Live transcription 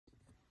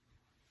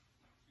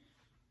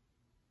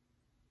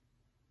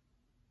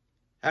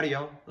Howdy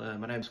y'all,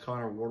 my name's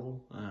Connor Wardle.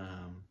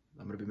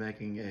 I'm going to be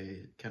making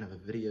a kind of a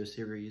video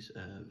series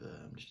of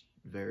just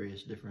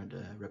various different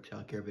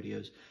reptile care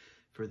videos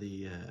for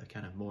the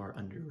kind of more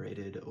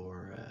underrated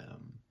or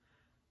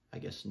I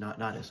guess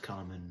not as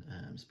common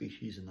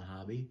species in the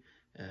hobby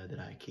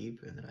that I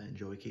keep and that I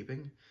enjoy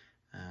keeping.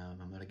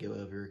 I'm going to go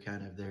over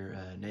kind of their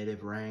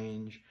native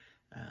range,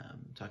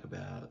 talk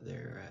about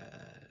their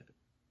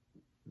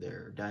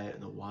diet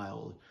in the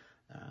wild,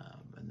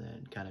 and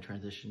then kind of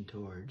transition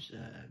towards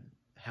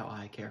how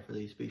I care for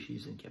these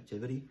species in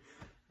captivity,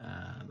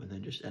 and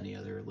then just any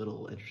other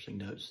little interesting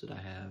notes that I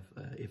have,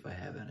 if I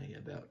have any,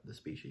 about the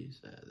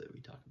species that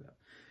we talk about.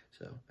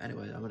 So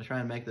anyway, I'm going to try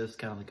and make this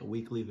kind of like a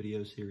weekly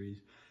video series,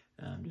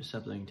 just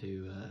something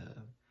to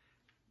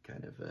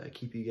kind of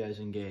keep you guys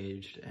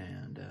engaged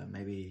and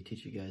maybe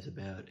teach you guys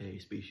about a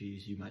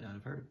species you might not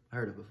have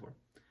heard of before.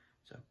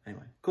 So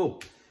anyway,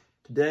 cool.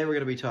 Today we're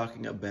going to be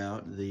talking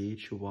about the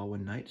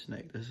Chihuahuan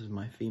Nightsnake. This is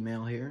my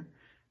female here.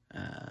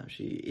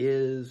 She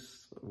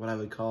is what I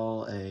would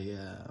call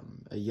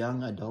a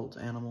young adult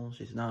animal.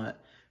 She's not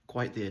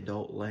quite the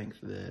adult length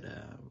that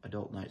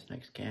adult night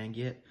snakes can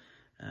get,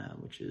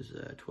 which is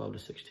 12 to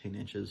 16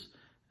 inches.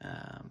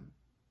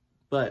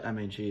 But I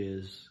mean, she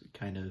is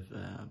kind of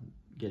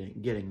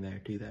getting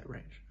there to that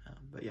range.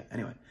 But yeah,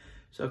 anyway,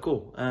 so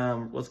cool.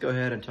 Let's go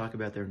ahead and talk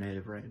about their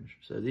native range.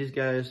 So these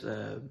guys,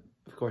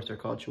 of course, they're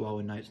called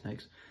Chihuahuan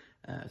Nightsnakes.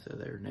 So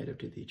they're native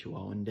to the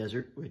Chihuahuan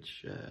Desert,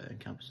 which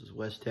encompasses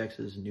West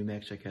Texas, New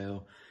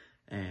Mexico,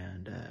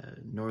 and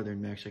northern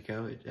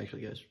Mexico. It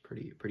actually goes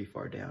pretty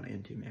far down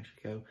into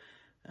Mexico.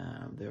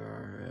 There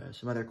are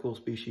some other cool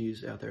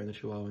species out there in the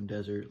Chihuahuan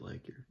Desert,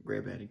 like your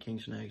gray-banded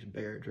king snakes,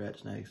 bears, rat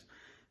snakes,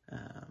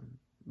 a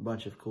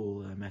bunch of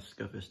cool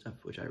Mesoscopus stuff,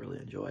 which I really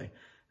enjoy,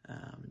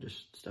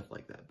 just stuff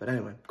like that. But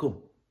anyway,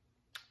 cool.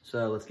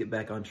 So let's get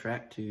back on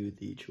track to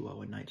the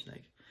Chihuahuan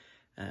Nightsnake.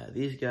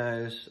 These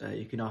guys,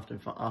 you can often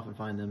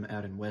find them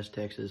out in West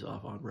Texas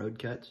off on road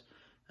cuts.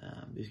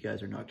 These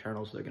guys are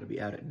nocturnal, so they're going to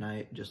be out at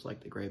night, just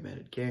like the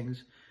gray-banded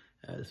kings.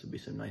 This would be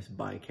some nice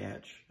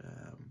bycatch,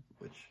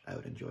 which I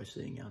would enjoy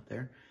seeing out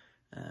there.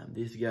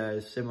 These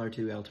guys, similar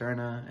to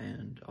Alterna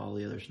and all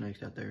the other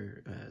snakes out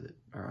there that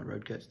are on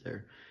road cuts,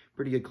 they're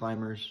pretty good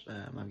climbers.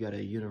 I've got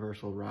a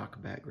universal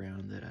rock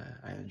background that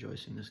I enjoy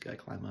seeing this guy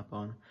climb up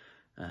on.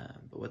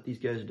 But what these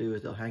guys do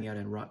is they'll hang out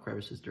in rock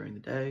crevices during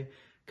the day,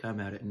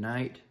 come out at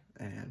night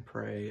and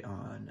prey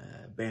on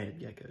banded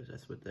geckos.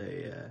 That's what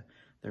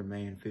their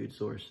main food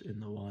source in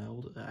the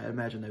wild. I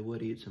imagine they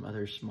would eat some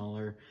other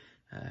smaller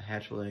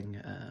hatchling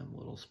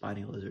little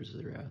spiny lizards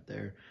that are out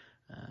there,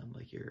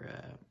 like your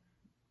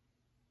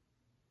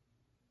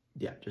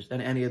just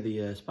any of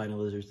the spiny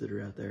lizards that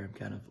are out there. I'm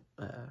kind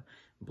of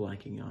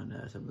blanking on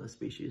some of the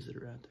species that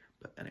are out there.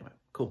 But anyway,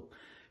 cool.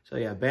 So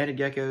yeah, banded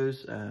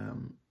geckos.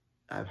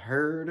 I've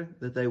heard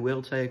that they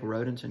will take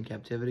rodents in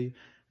captivity.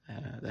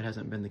 That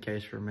hasn't been the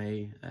case for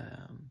me.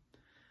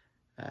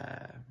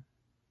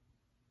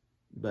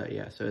 But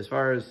yeah, so as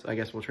far as, I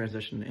guess we'll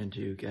transition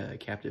into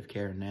captive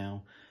care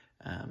now.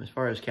 As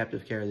far as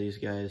captive care of these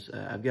guys,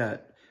 I've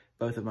got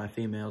both of my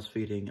females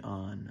feeding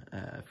on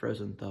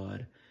frozen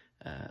thawed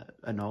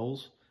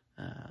anoles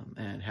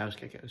and house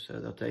geckos. So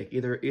they'll take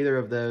either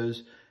of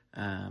those.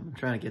 I'm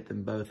trying to get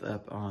them both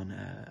up on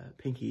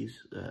pinkies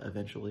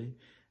eventually.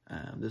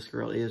 This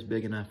girl is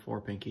big enough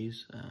for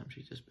pinkies.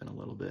 She's just been a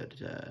little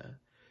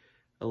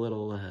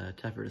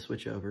tougher to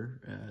switch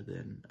over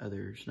than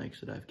other snakes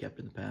that I've kept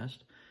in the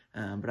past.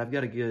 But I've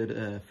got a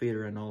good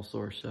feeder and all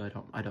source, so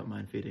I don't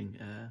mind feeding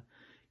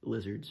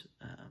lizards.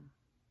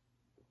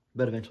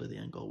 But eventually the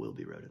end goal will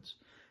be rodents.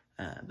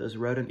 Those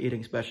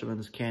rodent-eating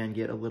specimens can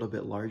get a little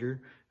bit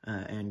larger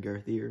and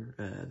girthier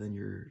than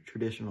your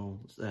traditional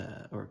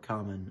or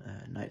common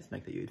night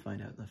snake that you'd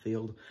find out in the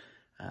field.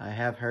 I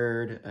have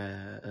heard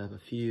of a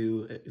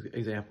few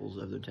examples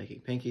of them taking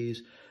pinkies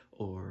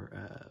or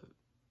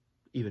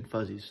even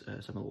fuzzies,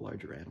 some of the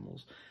larger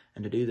animals.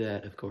 And to do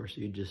that, of course,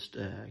 you just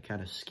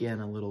kind of skin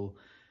a little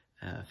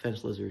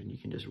fence lizard, and you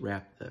can just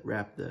wrap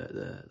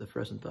the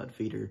frozen thawed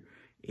feeder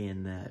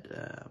in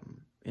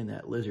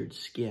that lizard's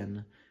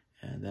skin,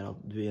 and that'll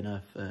be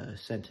enough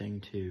scenting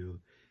to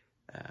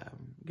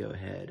go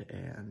ahead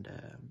and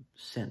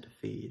scent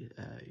feed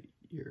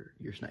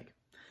your snake.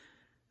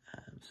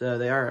 So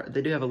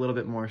they do have a little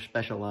bit more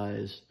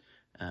specialized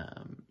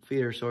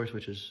feeder source,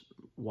 which is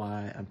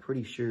why I'm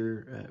pretty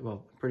sure,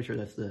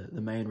 that's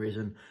the main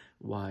reason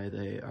why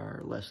they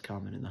are less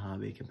common in the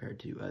hobby compared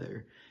to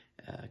other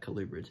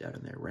colubrids out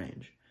in their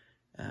range.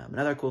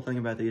 Another cool thing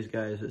about these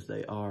guys is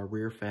they are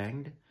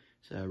rear-fanged.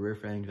 So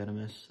rear-fanged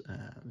venomous,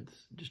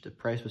 it's just a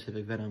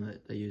prey-specific venom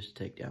that they use to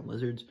take down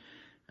lizards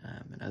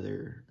and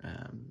other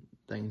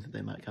things that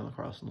they might come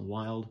across in the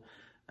wild.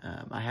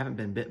 I haven't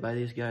been bit by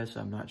these guys,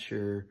 so I'm not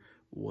sure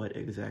what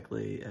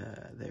exactly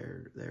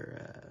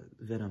their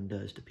venom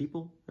does to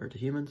people or to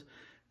humans.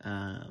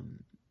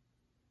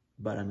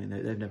 But I mean,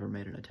 they've never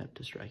made an attempt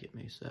to strike at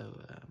me, so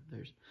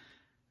there's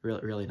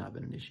really not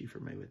been an issue for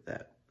me with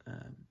that.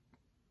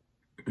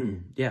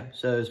 Yeah,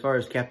 so as far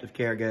as captive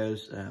care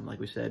goes, like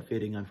we said,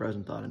 feeding on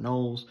frozen thawed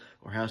anoles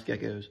or house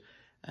geckos,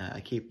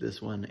 I keep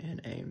this one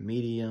in a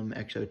medium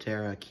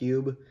Exoterra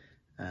cube.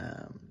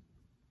 I've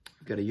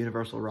got a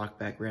universal rock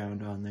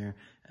background on there.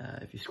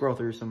 If you scroll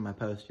through some of my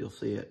posts, you'll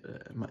see it,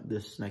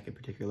 this snake in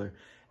particular,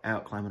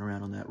 out climbing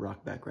around on that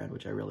rock background,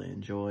 which I really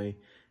enjoy.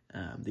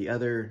 The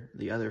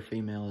other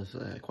female is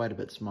quite a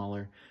bit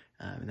smaller,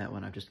 and that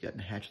one I've just got in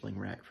a hatchling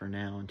rack for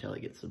now until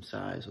it gets some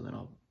size, and then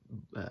I'll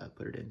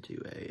put it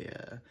into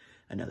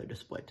another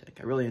display tank.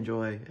 I really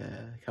enjoy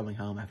coming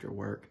home after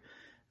work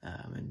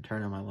and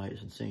turning on my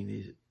lights and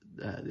seeing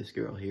this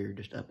girl here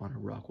just up on a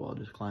rock wall,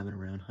 just climbing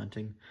around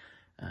hunting,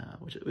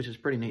 which is a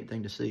pretty neat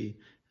thing to see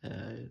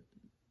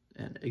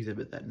and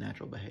exhibit that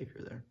natural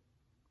behavior there.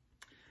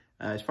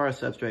 As far as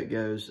substrate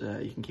goes,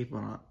 you can keep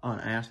them on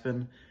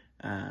aspen,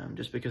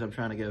 just because I'm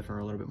trying to go for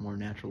a little bit more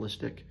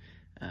naturalistic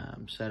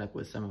setup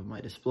with some of my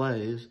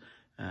displays.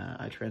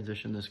 I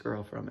transitioned this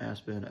girl from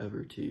aspen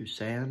over to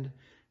sand,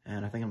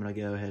 and I think I'm going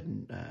to go ahead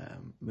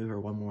and move her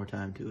one more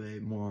time to a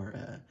more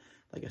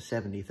like a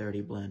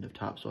 70-30 blend of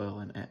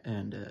topsoil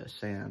and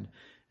sand,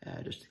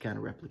 just to kind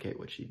of replicate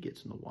what she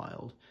gets in the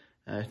wild.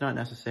 It's not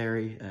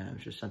necessary,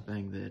 it's just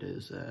something that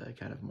is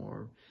kind of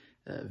more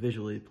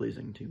visually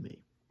pleasing to me.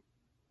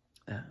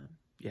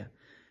 Yeah.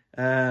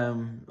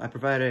 I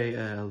provide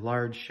a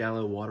large,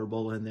 shallow water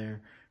bowl in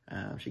there.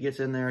 She gets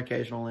in there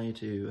occasionally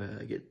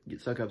to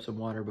soak up some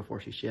water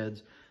before she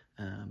sheds,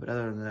 but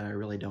other than that, I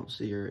really don't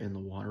see her in the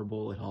water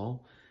bowl at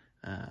all.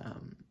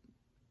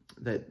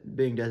 That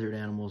being desert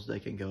animals, they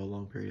can go a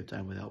long period of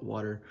time without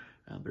water,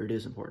 but it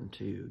is important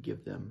to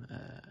give them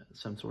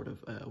some sort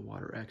of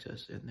water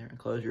access in their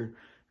enclosure.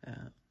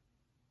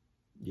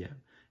 Yeah.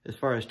 As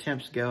far as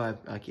temps go,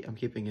 I'm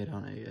keeping it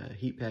on a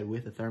heat pad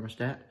with a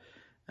thermostat.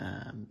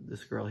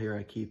 This girl here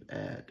I keep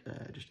at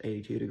just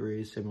 82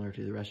 degrees, similar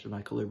to the rest of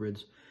my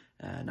colubrids.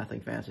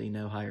 Nothing fancy,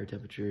 no higher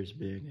temperatures,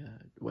 being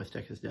a West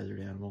Texas desert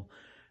animal.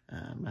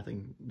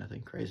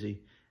 Nothing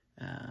crazy.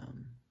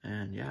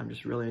 And yeah, I'm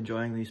just really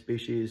enjoying these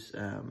species.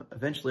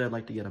 Eventually I'd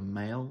like to get a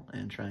male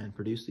and try and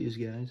produce these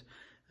guys.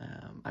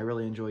 I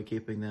really enjoy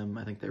keeping them.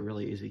 I think they're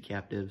really easy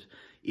captives.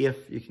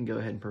 If you can go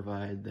ahead and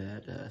provide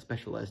that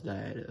specialized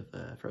diet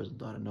of frozen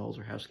thawed anoles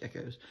or house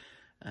geckos,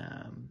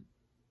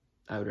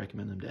 I would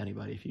recommend them to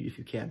anybody if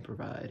you can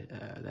provide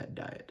that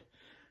diet.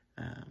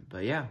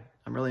 But yeah,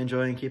 I'm really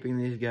enjoying keeping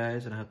these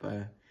guys, and I hope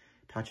I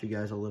taught you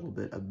guys a little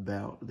bit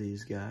about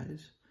these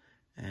guys.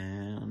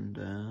 And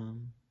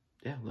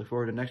yeah, look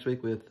forward to next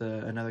week with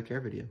another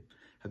care video.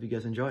 Hope you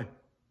guys enjoy.